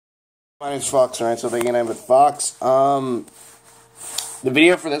My name's Fox, right? So thank you, name it Fox. The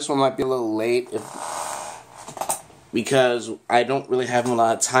video for this one might be a little late because I don't really have a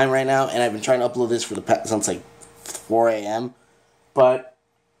lot of time right now, and I've been trying to upload this for the past since like 4 a.m. But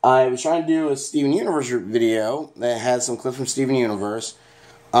I was trying to do a Steven Universe video that had some clips from Steven Universe,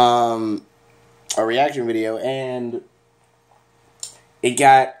 a reaction video, and it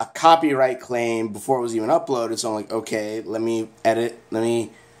got a copyright claim before it was even uploaded. So I'm like, okay, let me edit, let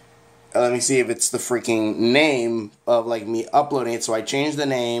me see if it's the freaking name of like me uploading it. So I changed the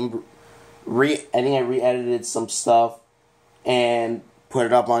name. I think I re-edited some stuff and put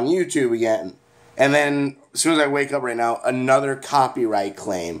it up on YouTube again. And then as soon as I wake up right now, another copyright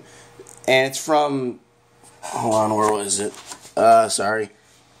claim, and it's from. Hold on, where was it? Sorry,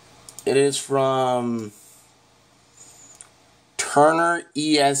 it is from Turner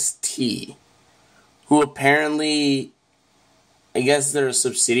EST, who apparently, I guess they're a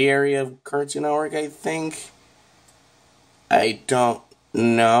subsidiary of Cartoon Network, I think. I don't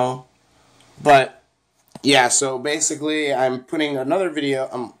know. But, yeah, so basically I'm putting another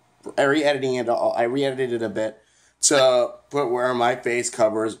video, I re-edited it a bit to put where my face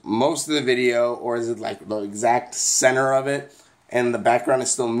covers most of the video, or is it like the exact center of it, and the background is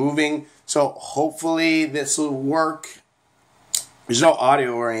still moving. So hopefully this will work. There's no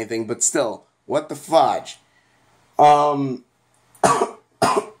audio or anything, but still, what the fudge?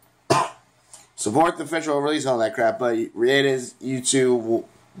 Support the official release on that crap, but it is YouTube.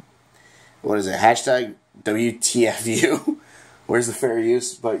 What is it? Hashtag WTFU. Where's the fair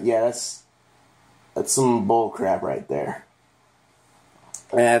use? But yeah, that's some bull crap right there.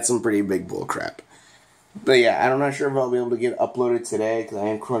 And that's some pretty big bull crap. But yeah, I'm not sure if I'll be able to get uploaded today because I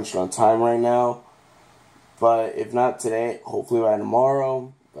am crunched on time right now. But if not today, hopefully by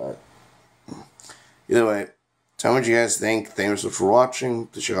tomorrow. But either way, tell me what you guys think. Thanks for watching.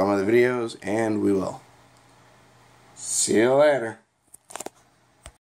 To check out my other videos, and we will see you later.